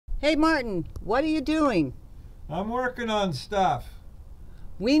Hey Martin, what are you doing? I'm working on stuff.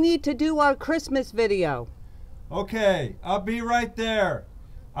 We need to do our Christmas video. Okay, I'll be right there.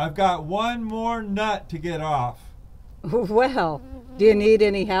 I've got one more nut to get off. Well, do you need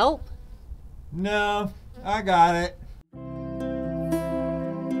any help? No, I got it.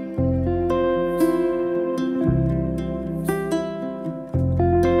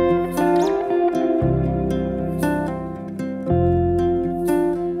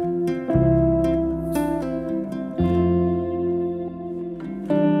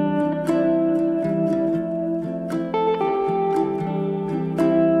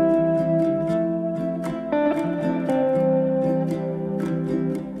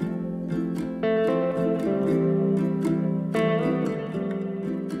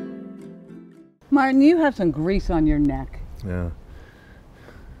 Martin, you have some grease on your neck. Yeah.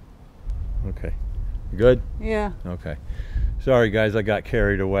 Okay. You good? Yeah. Okay. Sorry guys, I got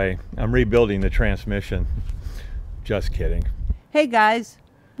carried away. I'm rebuilding the transmission. Just kidding. Hey guys,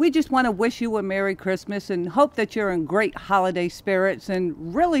 we just want to wish you a Merry Christmas and hope that you're in great holiday spirits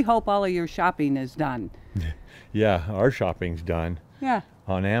and really hope all of your shopping is done. Yeah, our shopping's done. Yeah.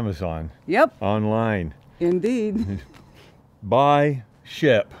 On Amazon. Yep. Online. Indeed. Buy,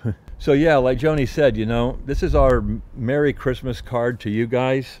 ship. So yeah, like Joanie said, you know, this is our Merry Christmas card to you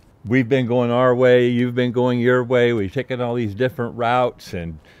guys. We've been going our way, you've been going your way. We've taken all these different routes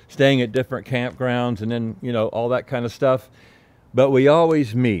and staying at different campgrounds and then, you know, all that kind of stuff. But we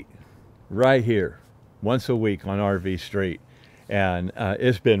always meet right here once a week on RVstreet. And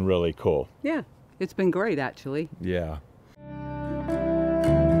it's been really cool. Yeah, it's been great actually. Yeah.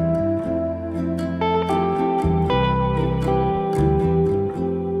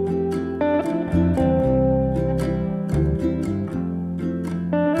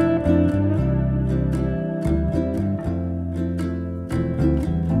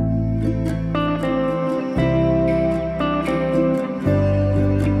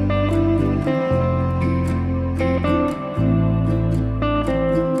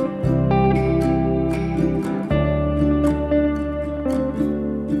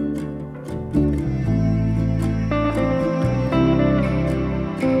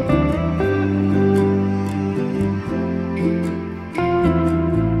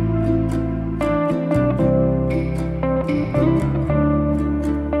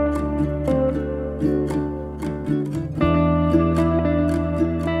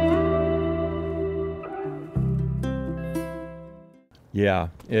 Yeah,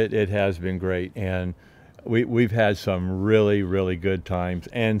 it has been great, and we've had some really, really good times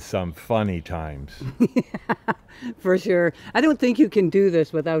and some funny times. For sure. I don't think you can do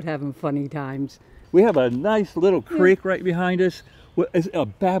this without having funny times. We have a nice little creek right behind us. It's a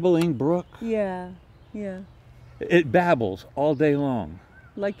babbling brook. Yeah, yeah. It babbles all day long.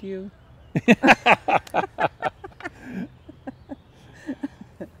 Like you.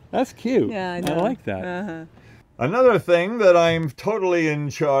 That's cute. Yeah, I know. I like that. Uh-huh. Another thing that I'm totally in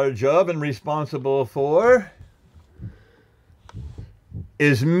charge of and responsible for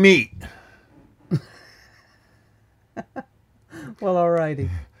is meat. Well, alrighty.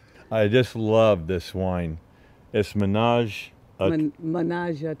 I just love this wine. It's Menage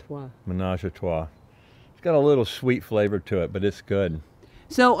Menage a trois. Menage a trois. It's got a little sweet flavor to it, but it's good.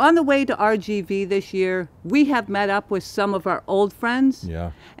 So on the way to RGV this year, we have met up with some of our old friends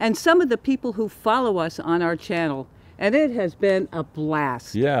Yeah. and some of the people who follow us on our channel. And it has been a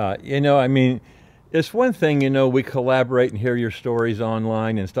blast. Yeah, you know, I mean, it's one thing, you know, we collaborate and hear your stories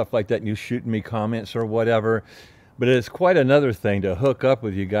online and stuff like that, and you shoot me comments or whatever. But it's quite another thing to hook up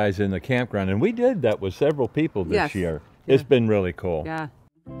with you guys in the campground. And we did that with several people this Yes. year. Yeah. It's been really cool. Yeah.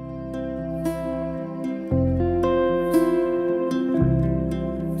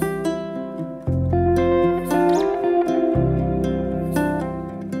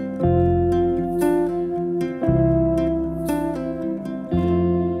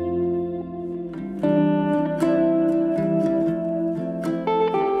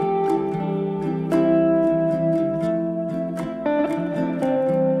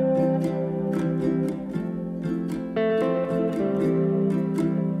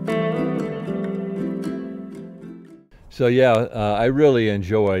 So yeah, I really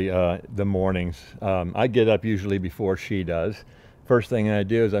enjoy the mornings. I get up usually before she does. First thing I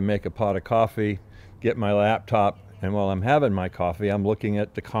do is I make a pot of coffee, get my laptop, and while I'm having my coffee, I'm looking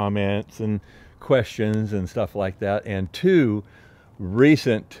at the comments and questions and stuff like that. And two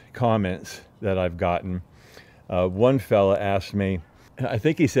recent comments that I've gotten. One fella asked me, I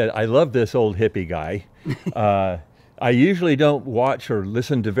think he said, "I love this old hippie guy. I usually don't watch or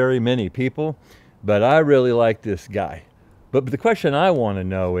listen to very many people, but I really like this guy. But the question I want to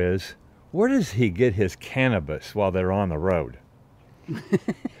know is, where does he get his cannabis while they're on the road?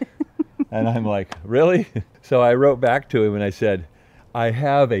 And I'm like, really? So I wrote back to him and I said, I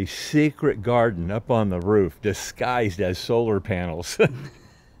have a secret garden up on the roof disguised as solar panels.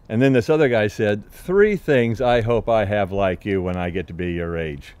 And then this other guy said, 3 things I hope I have like you when I get to be your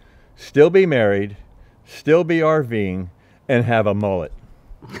age. Still be married, still be RVing, and have a mullet.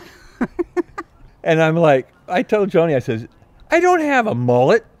 And I'm like, I told Joanie, I says, I don't have a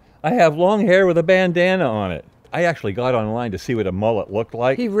mullet. I have long hair with a bandana on it. I actually got online to see what a mullet looked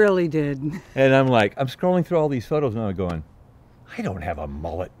like. He really did. And I'm like, I'm scrolling through all these photos and I'm going, I don't have a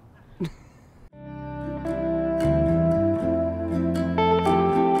mullet.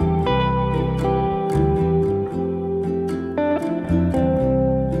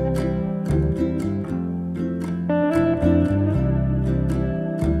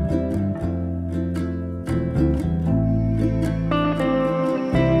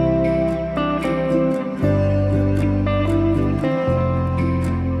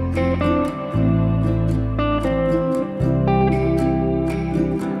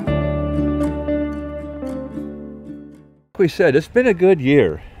 We said, it's been a good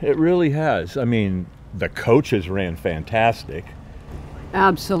year. It really has. I mean, the coaches ran fantastic.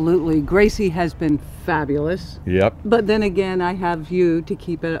 Absolutely. Gracie has been fabulous. Yep. But then again, I have you to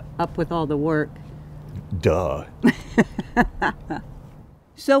keep it up with all the work. Duh.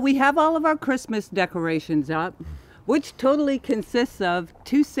 So we have all of our Christmas decorations up, which totally consists of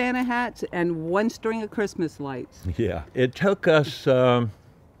 2 Santa hats and 1 string of Christmas lights. Yeah. It took us 5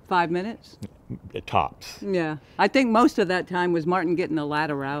 minutes? tops. Yeah. I think most of that time was Martin getting the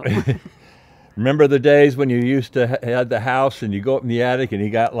ladder out. Remember the days when you used to had the house and you go up in the attic and you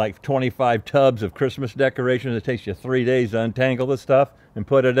got like 25 tubs of Christmas decorations? It takes you 3 days to untangle the stuff and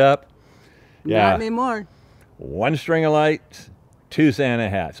put it up. Yeah. Not anymore. 1 string of lights, 2 Santa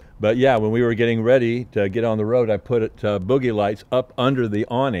hats. But yeah, when we were getting ready to get on the road, I put boogie lights up under the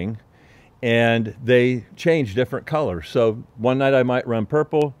awning and they change different colors. So one night I might run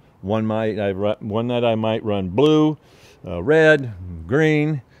purple, one night I might run blue, red,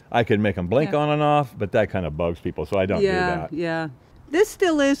 green. I could make them blink on and off, but that kind of bugs people, so I don't do that. Yeah. This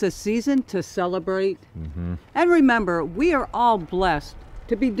still is a season to celebrate. Mm-hmm. And remember, we are all blessed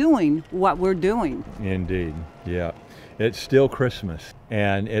to be doing what we're doing. Indeed, yeah. It's still Christmas,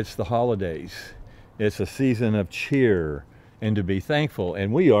 and it's the holidays. It's a season of cheer and to be thankful,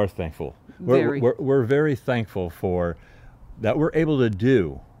 and we are thankful. We're very thankful for that we're able to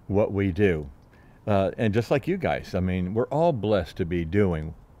do what we do. And just like you guys, I mean, we're all blessed to be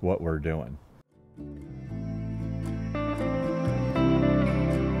doing what we're doing.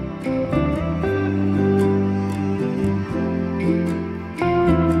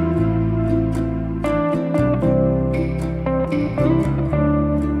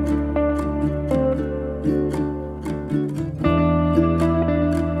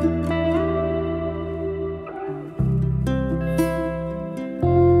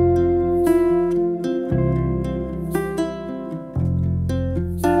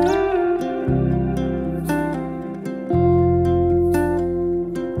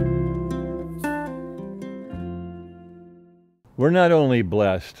 We're not only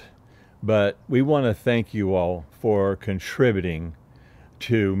blessed, but we want to thank you all for contributing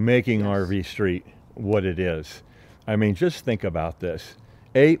to making RV Street what it is. I mean, just think about this.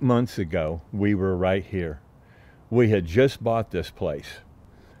 8 months ago, we were right here. We had just bought this place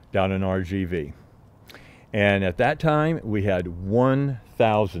down in RGV. And at that time, we had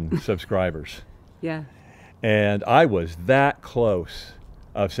 1,000 subscribers. Yeah. And I was that close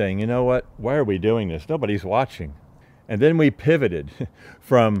of saying, you know what, why are we doing this? Nobody's watching. And then we pivoted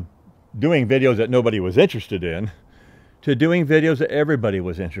from doing videos that nobody was interested in to doing videos that everybody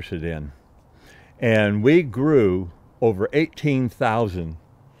was interested in. And we grew over 18,000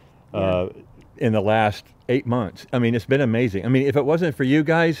 in the last 8 months. I mean, it's been amazing. I mean, if it wasn't for you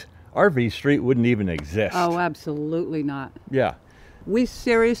guys, RV Street wouldn't even exist. Oh, absolutely not. Yeah. We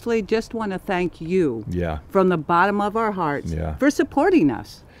seriously just want to thank you from the bottom of our hearts for supporting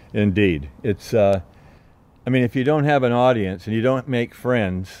us. Indeed. It's I mean, if you don't have an audience and you don't make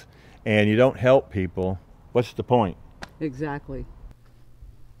friends and you don't help people, what's the point? Exactly.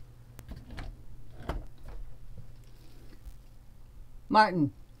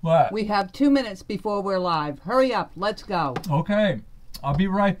 Martin. What? We have 2 minutes before we're live. Hurry up. Let's go. Okay. I'll be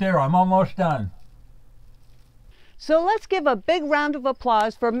right there. I'm almost done. So let's give a big round of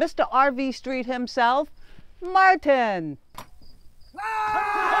applause for Mr. RV Street himself, Martin.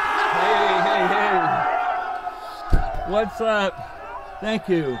 Hey. What's up? Thank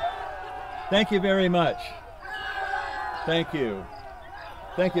you. Thank you very much. Thank you.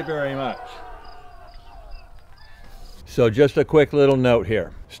 Thank you very much. So just a quick little note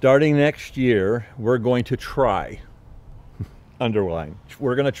here. Starting next year, we're going to try, underline,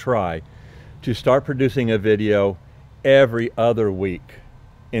 we're going to try to start producing a video every other week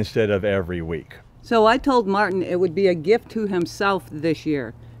instead of every week. So I told Martin it would be a gift to himself this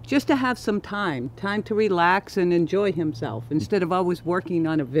year, just to have some time to relax and enjoy himself instead of always working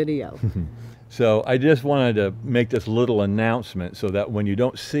on a video. So I just wanted to make this little announcement so that when you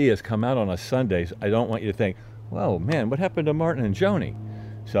don't see us come out on a Sundays, I don't want you to think, whoa, man, what happened to Martin and Joanie?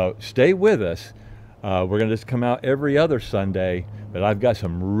 So stay with us. We're going to just come out every other Sunday, but I've got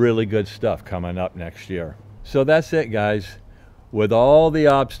some really good stuff coming up next year. So that's it, guys. With all the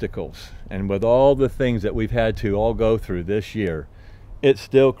obstacles and with all the things that we've had to all go through this year, it's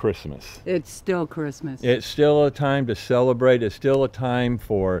still Christmas. It's still Christmas. It's still a time to celebrate. It's still a time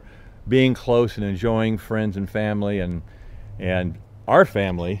for being close and enjoying friends and family. And our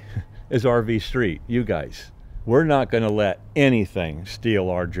family is RVstreet, you guys. We're not going to let anything steal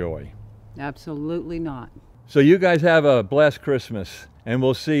our joy. Absolutely not. So you guys have a blessed Christmas, and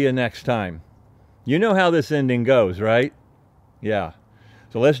we'll see you next time. You know how this ending goes, right? Yeah.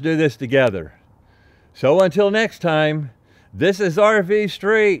 So let's do this together. So until next time, this is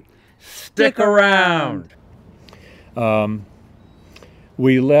RVstreet. Stick around.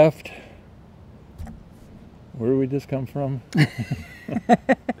 We left, where did we just come from?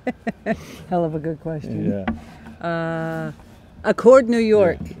 Hell of a good question. Yeah. Accord, New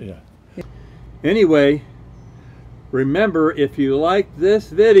York. Yeah. Anyway, remember, if you liked this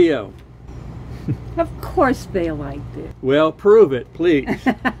video, Of course they liked it. well, prove it, please.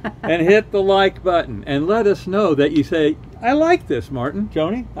 And hit the like button and let us know that you say, I like this, Martin,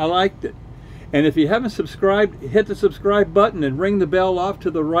 Joanie, I liked it. And if you haven't subscribed, hit the subscribe button and ring the bell off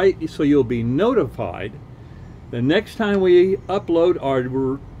to the right so you'll be notified the next time we upload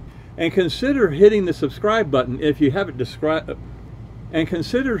our... And consider hitting the subscribe button if you haven't described... And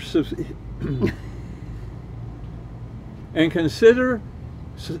consider... and consider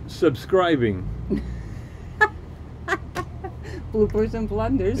subscribing. Bloopers and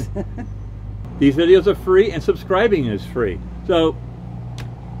blunders. These videos are free and subscribing is free. So,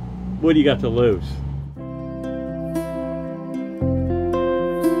 what do you got to lose?